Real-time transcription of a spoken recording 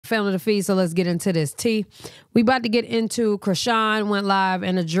family to feed, so let's get into this. T, we about to get into Chrisean went live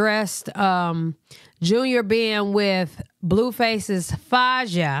and addressed Junior being with Blueface's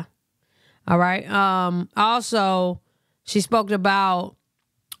Faja. All right. Also, she spoke about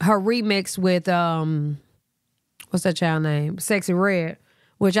her remix with what's that child name? Sexy Red,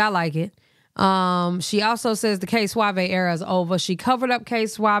 which I like it. She also says the K Suave era is over. She covered up K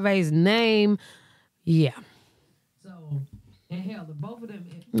Suave's name. Yeah. So, and hell, the both of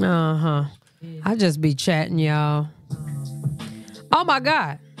them. I just be chatting, y'all. Oh my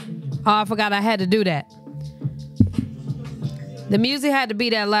God. Oh, I forgot I had to do that. The music had to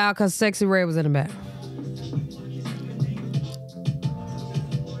be that loud because Sexy Red was in the back.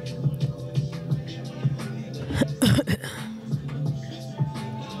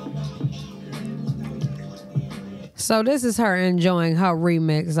 So this is her enjoying her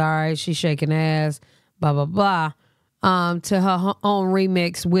remix, all right? She's shaking ass, blah, blah, blah, to her own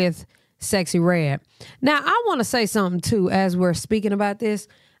remix with Sexy Red. Now, I want to say something, too, as we're speaking about this.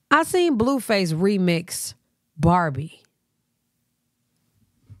 I seen Blueface remix Barbie.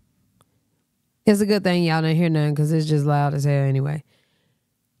 It's a good thing y'all didn't hear nothing because it's just loud as hell anyway.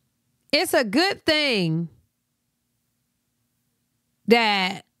 It's a good thing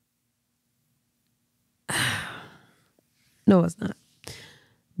that... No, it's not.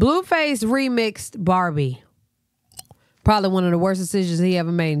 Blueface remixed Barbie. Probably one of the worst decisions he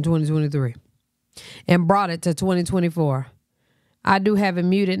ever made in 2023. And brought it to 2024. I do have it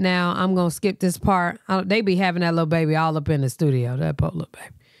muted now. I'm going to skip this part. They be having that little baby all up in the studio. That poor little baby.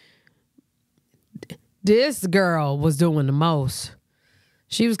 This girl was doing the most.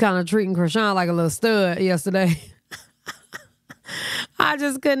 She was kind of treating Chrisean like a little stud yesterday. I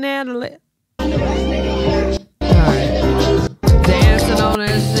just couldn't handle it. Dancing on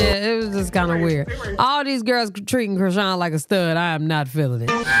that shit. It was just kind of weird. All these girls treating Chrisean like a stud. I am not feeling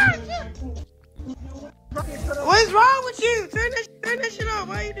it. What's wrong with you? Turn that shit off.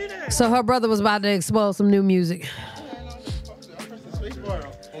 Why you do that? So her brother was about to expose some new music.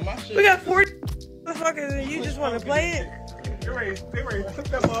 We got 40 motherfuckers and you just want to play it? Get ready to flip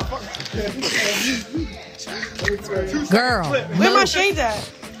that motherfucker. Girl. Where my shades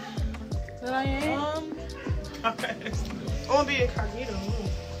at? That I am? I'm gonna be incognito.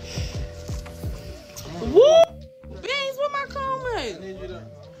 Woo! Beans, where my comb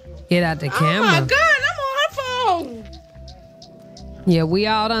at? Get out the camera. Oh my God, I'm on her phone. Yeah, we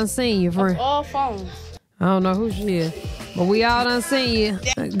all done seen you, friend. All phones. I don't know who she is, but we all done seen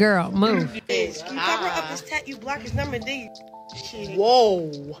you. Girl, move. Can you cover up his tat? You block his number, D.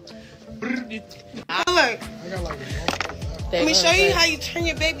 Whoa. Look. Let me show you how you turn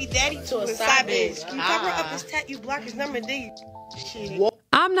your baby daddy to a side bitch. Can you cover up his tat? You block his number, D.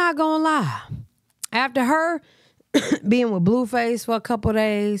 I'm not gonna lie. After her being with Blueface for a couple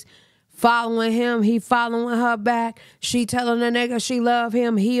days, following him, he following her back, she telling the nigga she love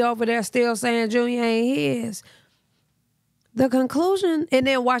him, he over there still saying Junior ain't his. The conclusion, and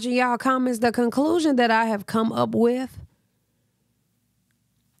then watching y'all comments, the conclusion that I have come up with,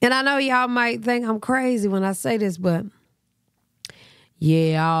 and I know y'all might think I'm crazy when I say this, but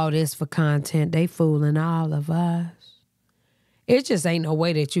yeah, all this for content. They fooling all of us. It just ain't no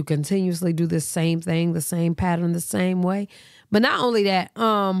way that you continuously do the same thing, the same pattern, the same way. But not only that,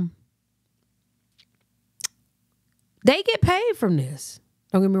 they get paid from this.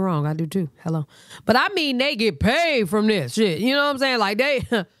 Don't get me wrong, I do too. Hello. But I mean, they get paid from this shit. You know what I'm saying? Like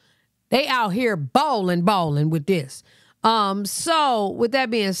they out here balling with this. So with that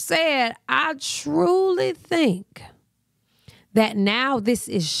being said, I truly think that now this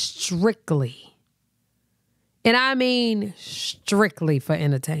is strictly, and I mean strictly for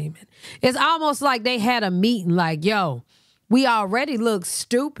entertainment. It's almost like they had a meeting like, yo, we already look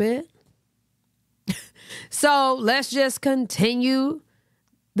stupid. So let's just continue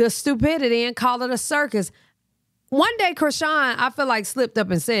the stupidity and call it a circus. One day, Chrisean, I feel like, slipped up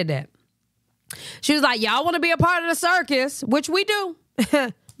and said that. She was like, y'all want to be a part of the circus, which we do.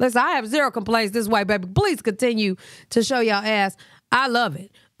 Listen, I have zero complaints this way, baby. Please continue to show y'all ass. I love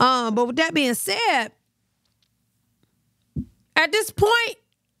it. But with that being said, at this point,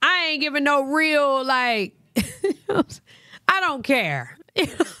 I ain't giving no real, like, I don't care.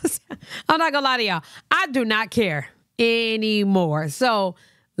 I'm not gonna lie to y'all. I do not care anymore. So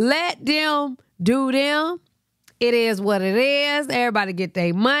let them do them. It is what it is. Everybody get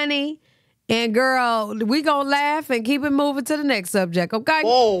their money. And girl, we gonna laugh and keep it moving to the next subject, okay?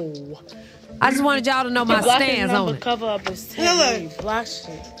 Whoa. I just wanted y'all to know my stance on it. Cover up his tat. Block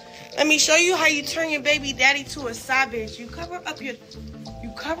shit. Let me show you how you turn your baby daddy to a side bitch. You cover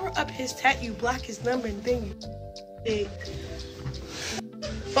up his tat, you block his number, and then you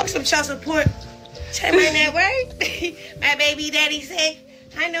Fuck some child support. Check my net worth. My baby daddy said,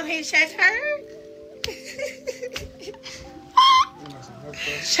 I know his chest hurt.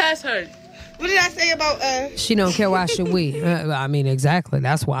 Chest hurt. What did I say about She don't care why should we. I mean, exactly.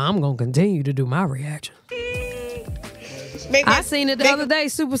 That's why I'm going to continue to do my reaction. I seen it the other day.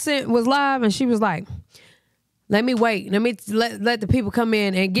 Super Scent was live and she was like, let me wait. Let me let the people come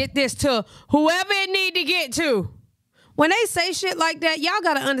in and get this to whoever it need to get to. When they say shit like that, y'all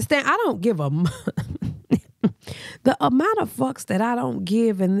got to understand, I don't give a... the amount of fucks that I don't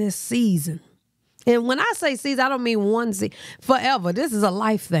give in this season. And when I say season, I don't mean one season. Forever. This is a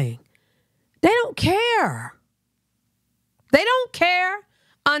life thing. They don't care. They don't care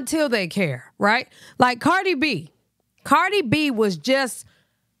until they care, right? Like Cardi B. Cardi B was just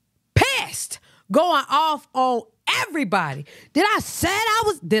pissed, going off on everybody. Did I say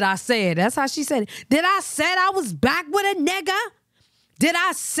it? That's how she said it. Did I say I was back with a nigga? Did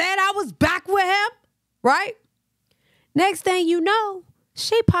I say I was back with him? Right? Next thing you know,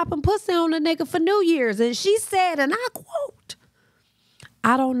 she popping pussy on a nigga for New Year's. And she said, and I quote,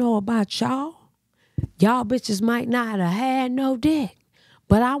 I don't know about y'all. Y'all bitches might not have had no dick,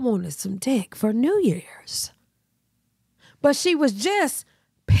 but I wanted some dick for New Year's. But she was just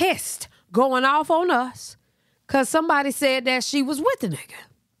pissed, going off on us, because somebody said that she was with the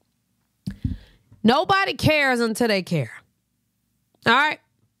nigga. Nobody cares until they care. All right?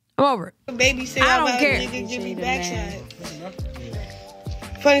 I'm over it. Baby said I don't care. Nigga give me backside.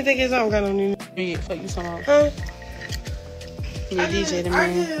 Funny thing is, I don't got no new. Fuck you some more. Huh? You DJ the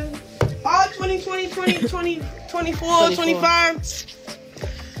man. All 2020, 2020, 24, 25.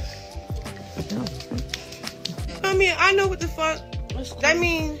 I mean, I know what the fuck. That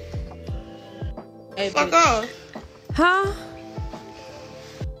mean, Hey, fuck bitch. off. Huh?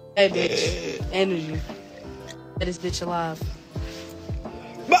 Hey, bitch. Energy. That is bitch alive.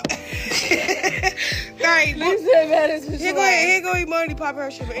 But, right, Here here go Imani pop her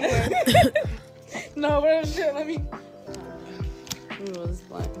shit. But anyway, No, but shit, let me.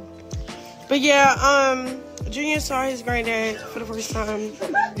 but yeah, Junior saw his granddad for the first time.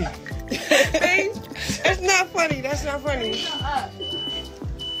 That's not funny. That's not funny.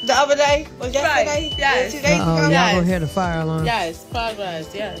 The other day was yesterday. Right. Yes. 2 days ago. Y'all Yes. gonna hear the fire alarm. Yes,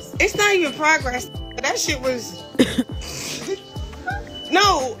 progress, yes. It's not even progress. That shit was.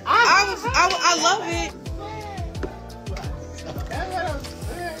 No, I love it.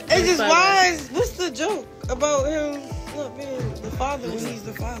 It's just why what's the joke about him not being the father when he's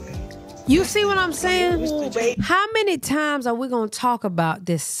the father? You see what I'm saying? Ooh, baby. How many times are we going to talk about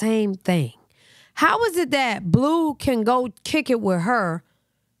this same thing? How is it that Blue can go kick it with her,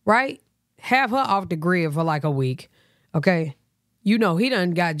 right? Have her off the grid for like a week, okay? You know, he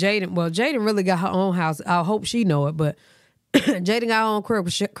done got Jaden. Well, Jaden really got her own house. I hope she know it, but Jaden got her own crib.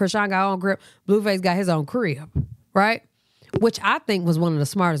 Chrisean got her own crib. Blueface got his own crib, right? Which I think was one of the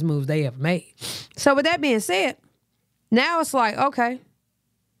smartest moves they ever made. So with that being said, now it's like, okay,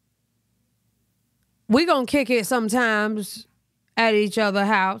 we gonna kick it sometimes at each other's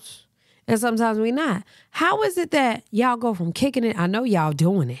house, and sometimes we not. How is it that y'all go from kicking it, I know y'all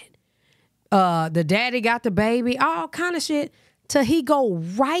doing it, the daddy got the baby, all kind of shit, till he go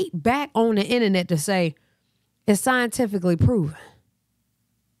right back on the internet to say it's scientifically proven?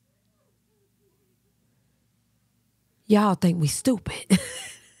 Y'all think we stupid.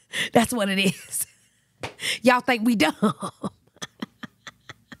 That's what it is. Y'all think we dumb.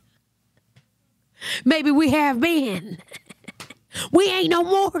 Maybe we have been. We ain't no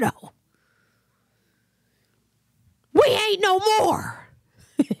more, though. We ain't no more.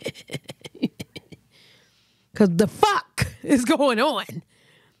 Because the fuck is going on.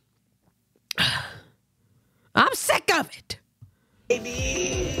 I'm sick of it.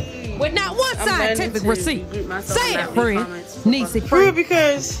 Baby. With not one scientific receipt. Say it, friend. Niecy, True, friend.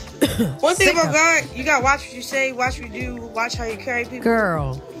 because one thing Sick about of God, you gotta watch what you say, watch what you do, watch how you carry people.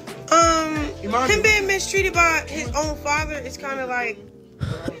 Girl. Him being mistreated by his own father, it's kind of like,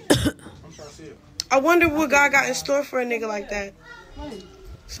 I wonder what God got in store for a nigga like that.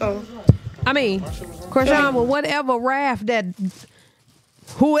 So, I mean, Chrisean, with whatever wrath that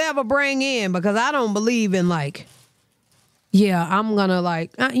whoever bring in, because I don't believe in like, yeah, I'm gonna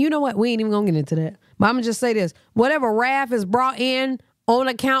like, you know what? We ain't even gonna get into that. But I'm gonna just say this: whatever wrath is brought in on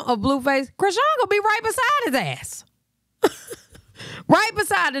account of Blueface, Chrisean gonna be right beside his ass. Right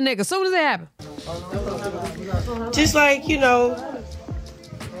beside the nigga, as soon as it happen. just like, you know,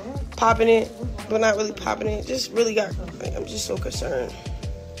 popping it, but not really popping it. Just really got, like, I'm just so concerned.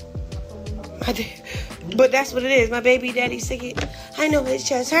 But that's what it is. My baby daddy sick it. I know his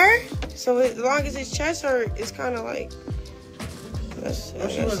chest hurt. So as long as his chest hurt, it's kind of like, That's how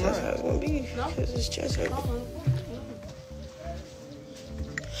it's gonna be. Cause it's chest hurt.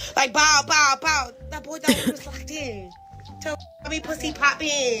 Like bow, bow, bow. That boy was locked in. Tell me pussy pop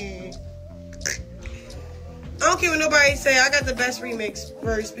in. I don't care what nobody say. I got the best remix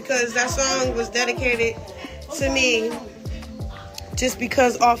verse because that song was dedicated to me. Just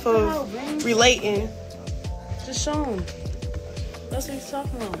because off of relating. Just show him. That's what he's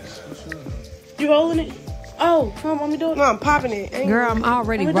talking about. You rolling it? Oh, come on, mommy, do it. No, I'm popping it. Girl, I'm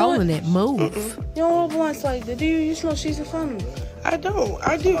already rolling it. Move. You don't roll blunts like that, do you? You smoke sheets in front of me. I don't.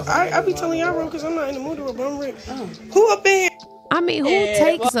 I do. I be telling y'all roll because I'm not in the mood to roll, but I'm ready. Who up in here? I mean,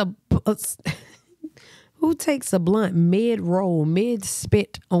 who takes a blunt mid-roll,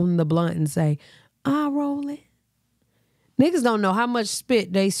 mid-spit on the blunt and say, I'll roll it? Niggas don't know how much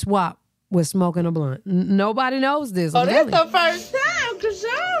spit they swap with smoking a blunt. Nobody knows this. Oh, that's the first time because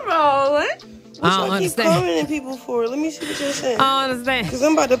I'm rolling. I don't Keep understand. commenting people for. Let me see what you're saying. I don't understand. Because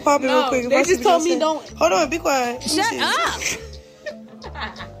I'm about to pop it real quick. They just told me don't. Hold on, be quiet. Shut up.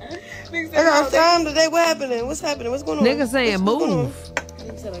 I got time today. What happening? What's happening? What's going on? Nigga saying move.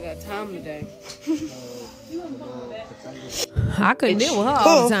 He said I got time today. I couldn't deal with her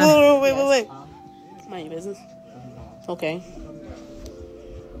all the time. Hold on, wait. Mind your business. Okay.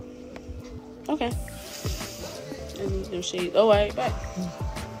 Okay. And them shades. Oh, all right, back.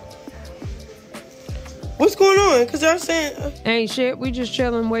 What's going on? Because they're saying Ain't shit. We just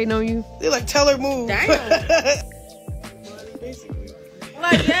chilling, waiting on you. they like tell her move. Damn.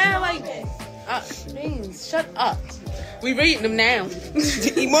 Like, yeah, like, beans, shut up. We reading them now.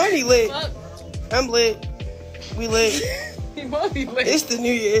 Imani lit. Fuck. I'm lit. We lit. Imani lit. It's the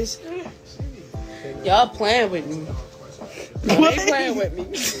New Year's. Y'all playing with me. What? They playing with me.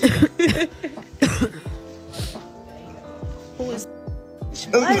 Who is?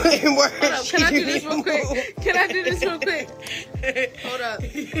 I'm playing words. Hold up, can I do this real quick? Can I do this real quick? Hold up.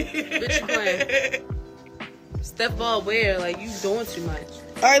 Bitch, you playing. Step ball where? Like, you doing too much.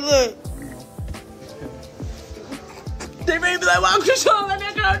 Alright, look. They may be like, why I'm controlling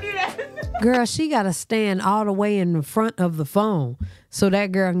that girl do that? Girl, she got to stand all the way in the front of the phone so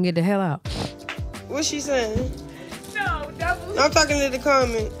that girl can get the hell out. What's she saying? No, definitely. I'm talking to the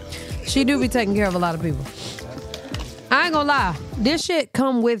comment. She do be taking care of a lot of people. I ain't gonna lie. This shit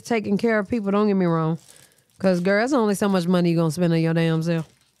come with taking care of people. Don't get me wrong. Because, girl, there's only so much money you gonna spend on your damn self.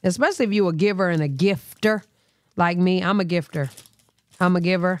 Especially if you a giver and a gifter. Like me, I'm a gifter. I'm a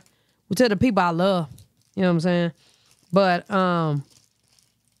giver to the people I love. You know what I'm saying? But, nah,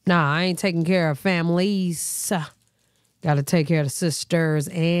 I ain't taking care of families. Gotta take care of the sisters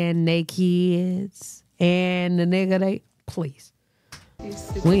and they kids and the nigga they. Please.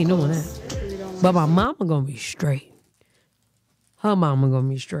 We ain't doing that. But my mama gonna be straight. Her mama gonna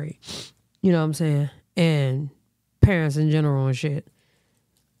be straight. You know what I'm saying? And parents in general and shit.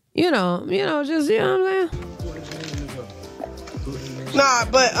 You know, just, you know what I'm saying? Nah,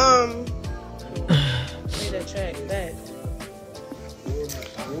 but, Play that track back.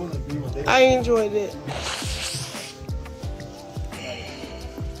 I enjoyed it.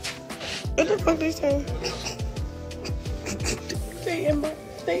 What the fuck they saying? Stay in my.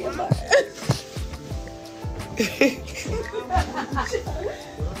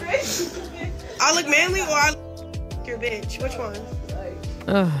 I look manly or I look your bitch? Which one?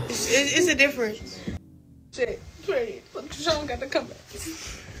 It's a difference. Shit. Wait. Sean got to come back.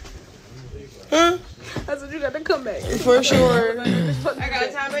 Huh? I said you got to come back. For sure. I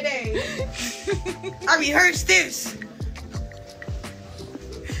got time of day. I rehearsed this.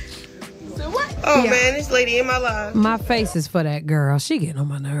 So what? Oh, Yeah. man, this lady in my life. My face is for that girl. She getting on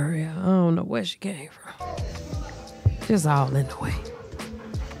my nerve. Yeah. I don't know where she came from. Just all in the way.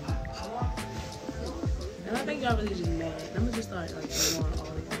 And I think y'all really just mad. I'm gonna just start like going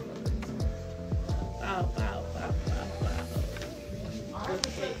all the time. Bow.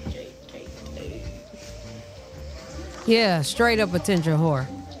 Yeah, straight up attention whore.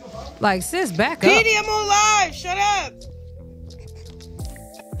 Like, sis, back up. Petey, I'm on live. Shut up.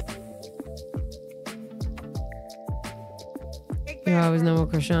 You always know when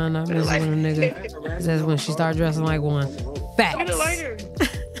Chrisean not messing with a nigga. That's when she start dressing like one. Get a Facts. lighter.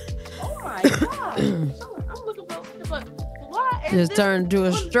 Oh my god! I'm looking for why? Is Just this turned to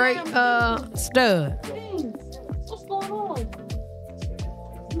a one straight damn stud. thing? What's going on?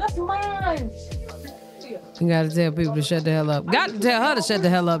 That's mine. You gotta tell people to shut the hell up. Got to tell her to shut the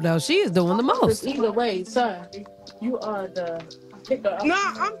hell up though. She is doing the most. Either way, sir, you are the picker. Nah,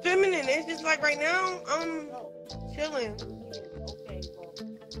 I'm feminine. It's just like right now, I'm chilling. Okay,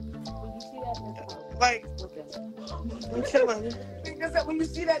 when you see that, Like, I'm chilling. when you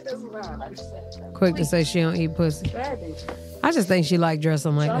see that, doesn't matter. Quick to say she don't eat pussy. Bad bitch. I just think she like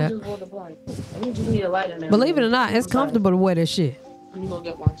dressing like that. Believe it or not, it's comfortable to wear this shit. I'm gonna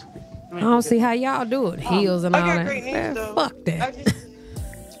get one. I don't see how y'all do it. Heels and all got that. great knees, Man, though. fuck that.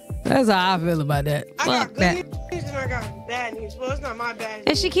 That's how I feel about that. I Fuck got that. good news and I got bad news. Well, it's not my bad news.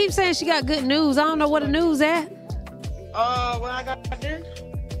 And she keeps saying she got good news. I don't know what the news at. When I got this?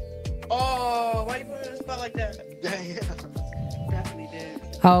 Oh, why you put me on the spot like that? Yeah. Definitely did. Oh,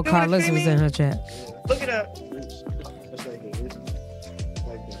 You know what Carlos it was mean? in her chat. Look it up. That's like it.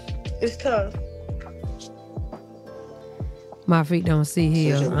 Like that. It's tough. My feet don't see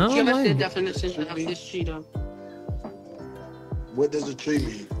heels. I Give don't us the blame you. definition of this Cheeto. What does a tree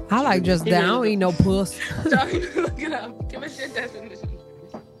mean? I like just that. I don't eat no puss. Sorry, look it up. Give us your definition.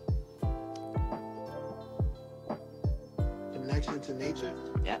 Connection to nature?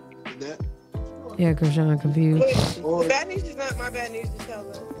 Yeah. Is that? Yeah, Chrisean confused. Wait, bad news is not my bad news to tell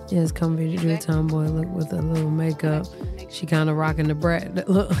them. Yes, comfy to do tomboy look with a little makeup. She kind of rocking the brat.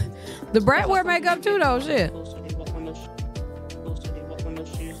 Look, the brat wear makeup too though. Shit.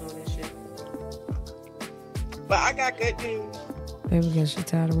 But I got good news. Maybe because she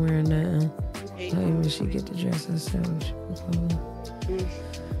tired of wearing that. Maybe she get the dress herself.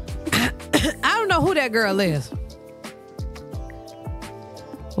 I don't know who that girl is.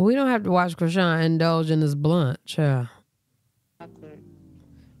 But we don't have to watch Chrisean indulge in this blunt, child.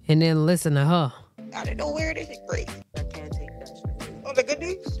 And then listen to her. I didn't know where it is. It's great. I can't take that shit. Oh, the good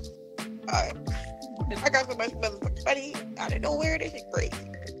news? Alright. I got so much motherfucking money. I didn't know where it is. It's great.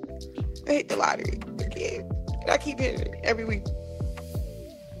 I hit the lottery again. And I keep hitting it every week.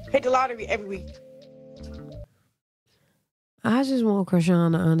 Hit the lottery every week. I just want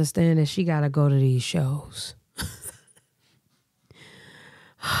Chrisean to understand that she got to go to these shows.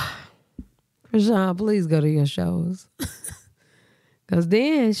 Chrisean, please go to your shows. Because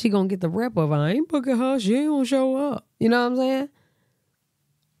then she going to get the rep of, I ain't booking her. She ain't going to show up. You know what I'm saying?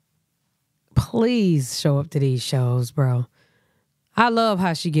 Please show up to these shows, bro. I love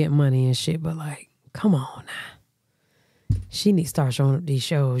how she get money and shit, but like, come on now. She need to start showing up these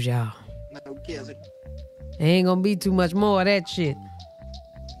shows, y'all. No kids. There ain't gonna be too much more of that shit.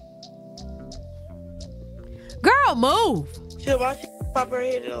 Girl, move. She'll watch pop her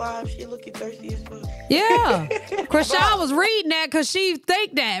head alive. She looking thirsty as fuck. Yeah. Chrisean was reading that because she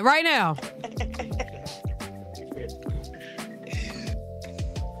think that right now.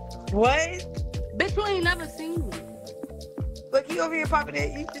 What? Bitch, you ain't never seen me. Look, you over here popping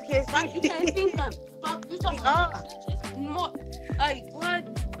it. You just can't see. Like, you can't see them. Fuck, you talking about more. Like, what?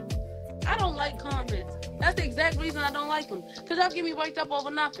 I don't like comments. That's the exact reason I don't like them. Because y'all get me worked up over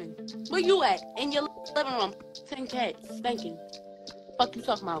nothing. Where you at? In your living room. 10 cats. Stinking. Fuck you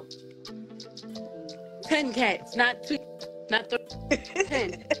talking about? 10 cats. Not 2. Not 3.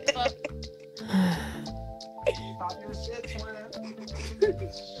 10. Fuck.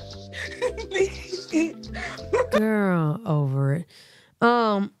 Girl, over it.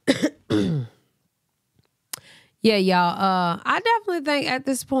 Yeah, y'all. I definitely think at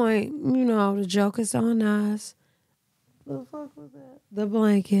this point, you know, the joke is on us. What the fuck was that? The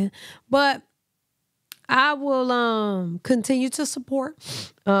blanket. But I will continue to support.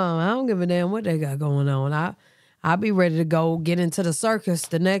 I don't give a damn what they got going on. I'll be ready to go get into the circus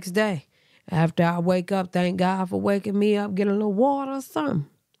the next day. After I wake up, thank God for waking me up, get a little water or something.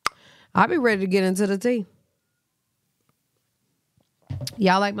 I'll be ready to get into the tea.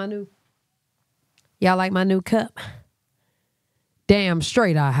 Y'all like my new cup? Damn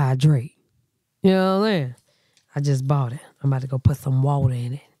straight I hydrate. You know what I'm saying? I just bought it. I'm about to go put some water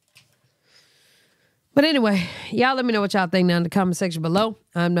in it. But anyway, y'all let me know what y'all think down in the comment section below.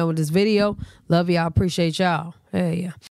 I'm done with this video. Love y'all. Appreciate y'all. Hey, yeah.